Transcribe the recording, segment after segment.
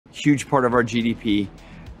huge part of our GDP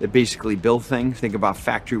that basically build things. Think about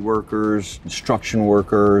factory workers, construction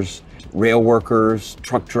workers, rail workers,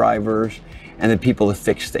 truck drivers, and the people that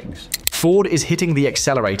fix things. Ford is hitting the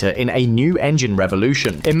accelerator in a new engine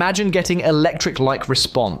revolution. Imagine getting electric-like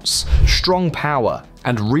response, strong power,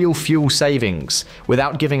 and real fuel savings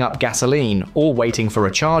without giving up gasoline or waiting for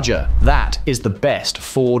a charger. That is the best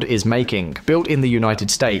Ford is making, built in the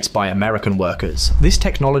United States by American workers. This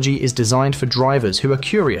technology is designed for drivers who are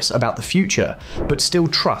curious about the future, but still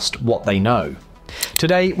trust what they know.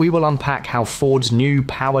 Today, we will unpack how Ford's new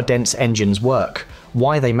power-dense engines work,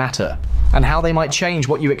 why they matter, and how they might change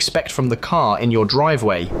what you expect from the car in your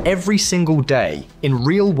driveway every single day in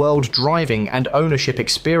real-world driving and ownership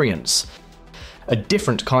experience. A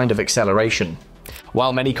different kind of acceleration.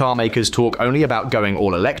 While many car makers talk only about going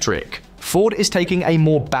all electric, Ford is taking a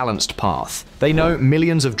more balanced path. They know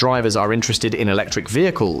millions of drivers are interested in electric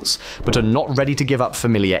vehicles, but are not ready to give up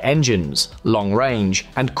familiar engines, long range,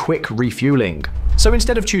 and quick refueling. So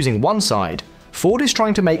instead of choosing one side, Ford is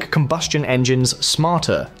trying to make combustion engines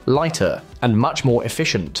smarter, lighter, and much more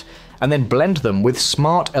efficient, and then blend them with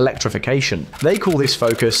smart electrification. They call this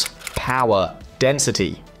focus power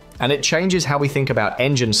density, and it changes how we think about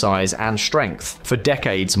engine size and strength. For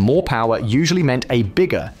decades, more power usually meant a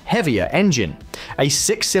bigger, heavier engine. A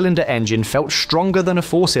 6-cylinder engine felt stronger than a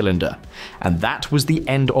 4-cylinder, and that was the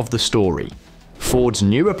end of the story. Ford's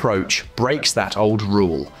new approach breaks that old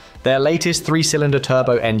rule. Their latest 3-cylinder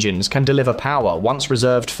turbo engines can deliver power once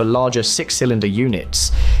reserved for larger 6-cylinder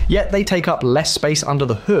units, yet they take up less space under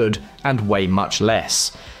the hood and weigh much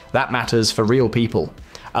less. That matters for real people.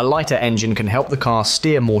 A lighter engine can help the car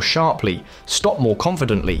steer more sharply, stop more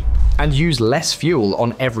confidently, and use less fuel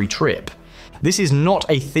on every trip. This is not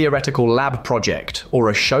a theoretical lab project or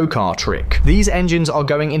a show car trick. These engines are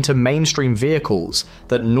going into mainstream vehicles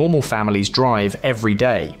that normal families drive every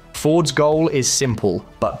day. Ford's goal is simple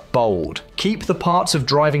but bold. Keep the parts of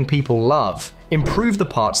driving people love, improve the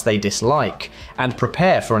parts they dislike, and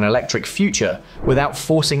prepare for an electric future without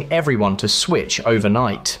forcing everyone to switch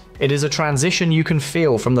overnight. It is a transition you can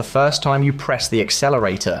feel from the first time you press the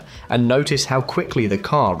accelerator and notice how quickly the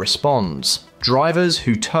car responds. Drivers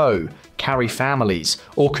who tow, carry families,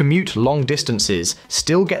 or commute long distances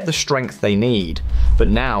still get the strength they need, but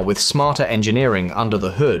now with smarter engineering under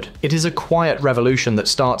the hood. It is a quiet revolution that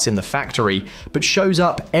starts in the factory, but shows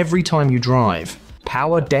up every time you drive.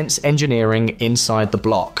 Power-dense engineering inside the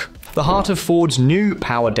block. The heart of Ford's new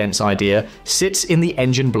power-dense idea sits in the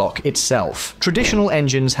engine block itself. Traditional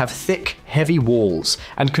engines have thick, heavy walls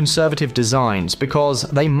and conservative designs because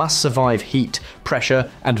they must survive heat, pressure,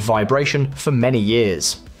 and vibration for many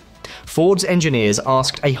years. Ford's engineers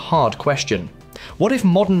asked a hard question. What if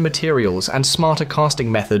modern materials and smarter casting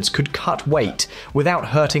methods could cut weight without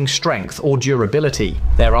hurting strength or durability?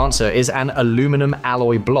 Their answer is an aluminum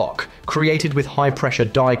alloy block created with high-pressure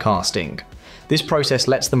die casting. This process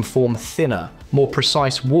lets them form thinner, more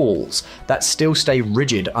precise walls that still stay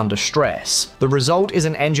rigid under stress. The result is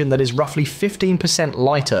an engine that is roughly 15%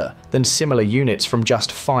 lighter than similar units from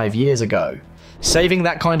just 5 years ago. Saving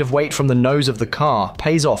that kind of weight from the nose of the car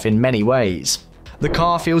pays off in many ways. The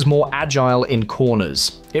car feels more agile in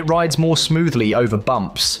corners. It rides more smoothly over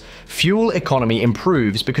bumps. Fuel economy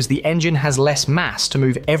improves because the engine has less mass to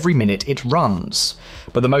move every minute it runs.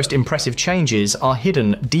 But the most impressive changes are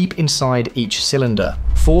hidden deep inside each cylinder.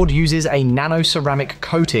 Ford uses a nano-ceramic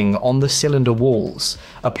coating on the cylinder walls,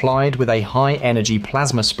 applied with a high-energy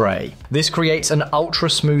plasma spray. This creates an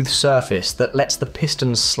ultra-smooth surface that lets the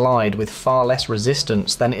pistons slide with far less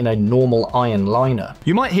resistance than in a normal iron liner.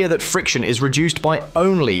 You might hear that friction is reduced by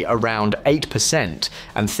only around 8%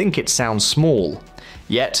 and think it sounds small.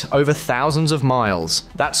 Yet, over thousands of miles,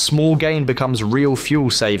 that small gain becomes real fuel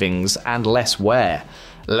savings and less wear.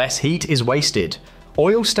 Less heat is wasted.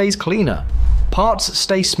 Oil stays cleaner. Parts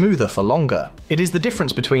stay smoother for longer. It is the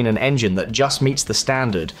difference between an engine that just meets the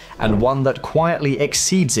standard and one that quietly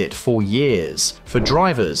exceeds it for years. For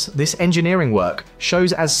drivers, this engineering work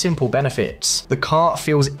shows as simple benefits. The car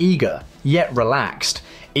feels eager, yet relaxed,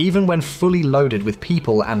 even when fully loaded with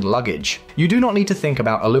people and luggage. You do not need to think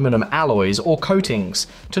about aluminum alloys or coatings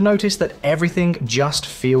to notice that everything just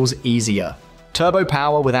feels easier. Turbo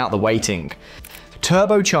power without the waiting.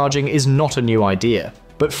 Turbocharging is not a new idea,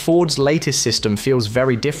 but Ford's latest system feels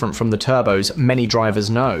very different from the turbos many drivers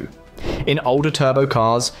know. In older turbo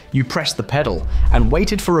cars, you pressed the pedal and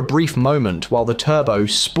waited for a brief moment while the turbo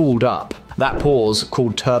spooled up. That pause,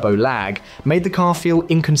 called turbo lag, made the car feel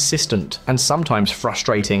inconsistent and sometimes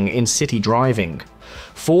frustrating in city driving.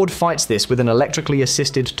 Ford fights this with an electrically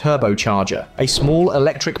assisted turbocharger. A small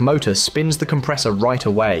electric motor spins the compressor right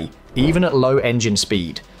away, even at low engine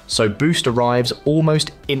speed, so boost arrives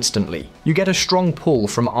almost instantly. You get a strong pull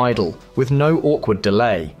from idle, with no awkward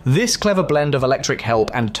delay. This clever blend of electric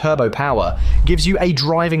help and turbo power gives you a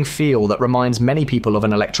driving feel that reminds many people of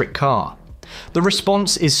an electric car. The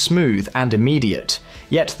response is smooth and immediate,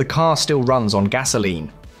 yet the car still runs on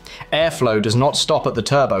gasoline. Airflow does not stop at the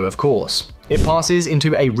turbo, of course. It passes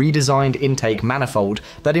into a redesigned intake manifold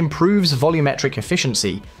that improves volumetric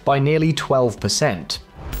efficiency by nearly 12%.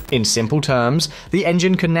 In simple terms, the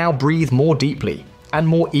engine can now breathe more deeply and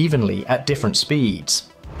more evenly at different speeds.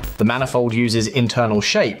 The manifold uses internal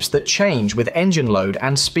shapes that change with engine load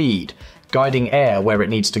and speed, guiding air where it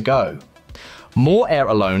needs to go. More air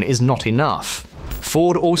alone is not enough.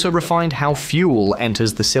 Ford also refined how fuel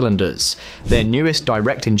enters the cylinders. Their newest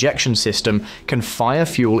direct injection system can fire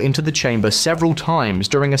fuel into the chamber several times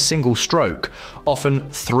during a single stroke, often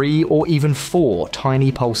 3 or even 4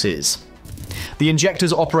 tiny pulses. The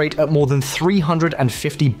injectors operate at more than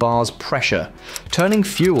 350 bars pressure, turning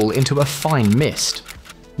fuel into a fine mist.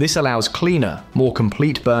 This allows cleaner, more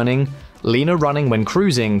complete burning, leaner running when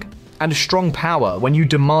cruising, and strong power when you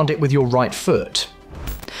demand it with your right foot.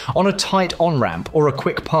 On a tight on-ramp or a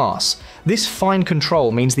quick pass, this fine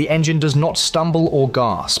control means the engine does not stumble or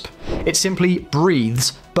gasp. It simply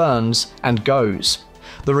breathes, burns, and goes.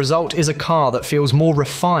 The result is a car that feels more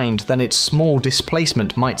refined than its small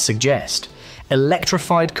displacement might suggest.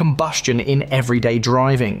 Electrified combustion in everyday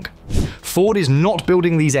driving. Ford is not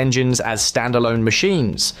building these engines as standalone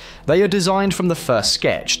machines. They are designed from the first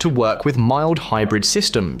sketch to work with mild hybrid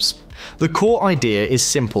systems. The core idea is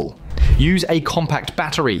simple. Use a compact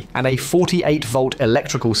battery and a 48-volt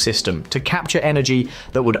electrical system to capture energy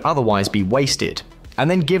that would otherwise be wasted, and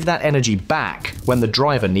then give that energy back when the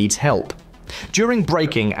driver needs help. During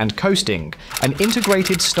braking and coasting, an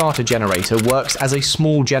integrated starter generator works as a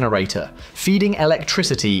small generator, feeding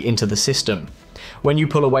electricity into the system. When you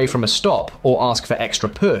pull away from a stop or ask for extra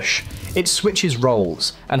push, it switches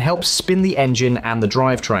roles and helps spin the engine and the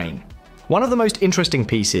drivetrain. One of the most interesting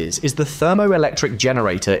pieces is the thermoelectric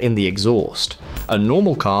generator in the exhaust. A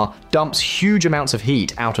normal car dumps huge amounts of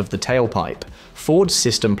heat out of the tailpipe. Ford's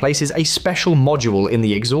system places a special module in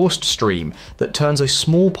the exhaust stream that turns a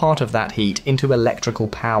small part of that heat into electrical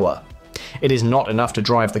power. It is not enough to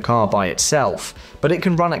drive the car by itself, but it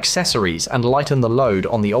can run accessories and lighten the load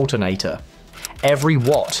on the alternator. Every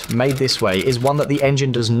watt made this way is one that the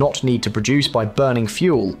engine does not need to produce by burning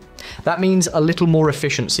fuel. That means a little more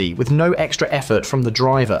efficiency with no extra effort from the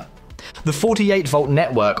driver. The 48-volt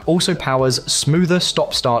network also powers smoother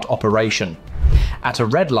stop-start operation. At a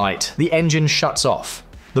red light, the engine shuts off.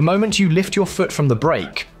 The moment you lift your foot from the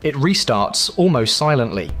brake, it restarts almost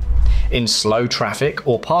silently. In slow traffic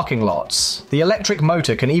or parking lots, the electric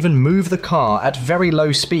motor can even move the car at very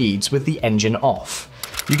low speeds with the engine off.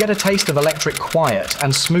 You get a taste of electric quiet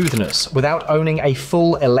and smoothness without owning a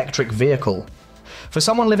full electric vehicle. For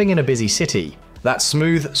someone living in a busy city, that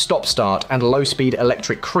smooth stop-start and low-speed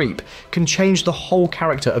electric creep can change the whole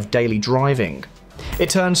character of daily driving. It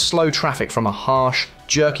turns slow traffic from a harsh,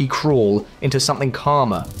 jerky crawl into something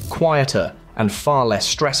calmer, quieter, and far less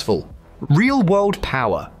stressful. Real-world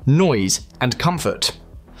power, noise, and comfort.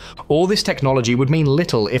 All this technology would mean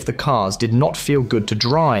little if the cars did not feel good to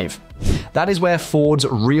drive. That is where Ford's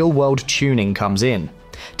real-world tuning comes in.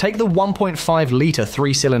 Take the 1.5-litre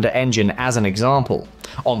 3-cylinder engine as an example.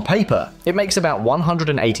 On paper, it makes about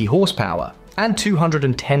 180 horsepower and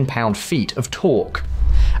 210 pound-feet of torque.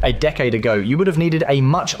 A decade ago, you would have needed a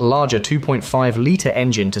much larger 2.5-litre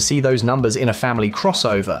engine to see those numbers in a family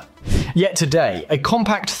crossover. Yet today, a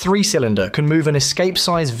compact 3-cylinder can move an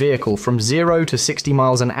escape-sized vehicle from 0 to 60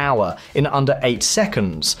 miles an hour in under 8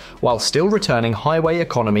 seconds, while still returning highway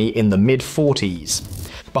economy in the mid-40s.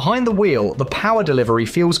 Behind the wheel, the power delivery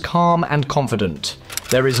feels calm and confident.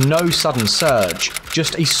 There is no sudden surge,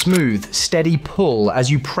 just a smooth, steady pull as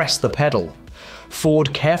you press the pedal.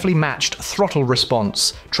 Ford carefully matched throttle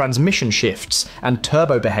response, transmission shifts, and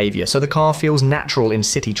turbo behavior so the car feels natural in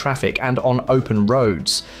city traffic and on open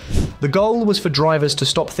roads. The goal was for drivers to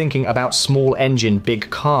stop thinking about small engine, big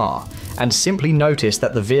car, and simply notice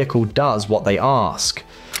that the vehicle does what they ask.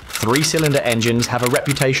 3-cylinder engines have a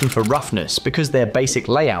reputation for roughness because their basic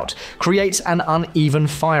layout creates an uneven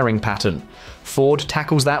firing pattern. Ford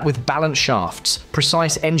tackles that with balance shafts,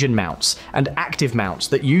 precise engine mounts, and active mounts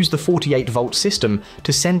that use the 48-volt system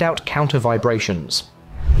to send out counter vibrations.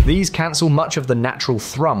 These cancel much of the natural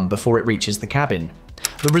thrum before it reaches the cabin.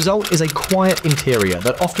 The result is a quiet interior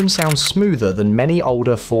that often sounds smoother than many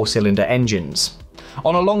older 4-cylinder engines.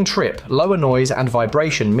 On a long trip, lower noise and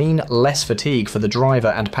vibration mean less fatigue for the driver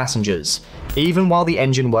and passengers, even while the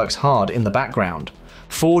engine works hard in the background.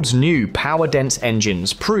 Ford's new power-dense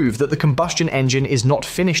engines prove that the combustion engine is not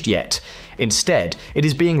finished yet. Instead, it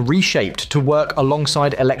is being reshaped to work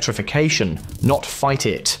alongside electrification, not fight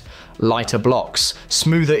it. Lighter blocks,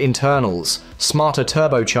 smoother internals, smarter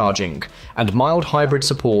turbocharging, and mild hybrid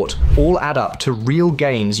support all add up to real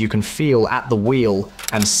gains you can feel at the wheel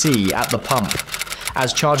and see at the pump.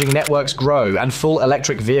 As charging networks grow and full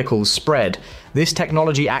electric vehicles spread, this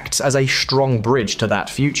technology acts as a strong bridge to that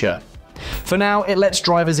future. For now, it lets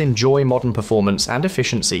drivers enjoy modern performance and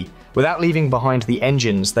efficiency without leaving behind the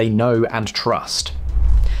engines they know and trust.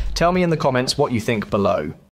 Tell me in the comments what you think below.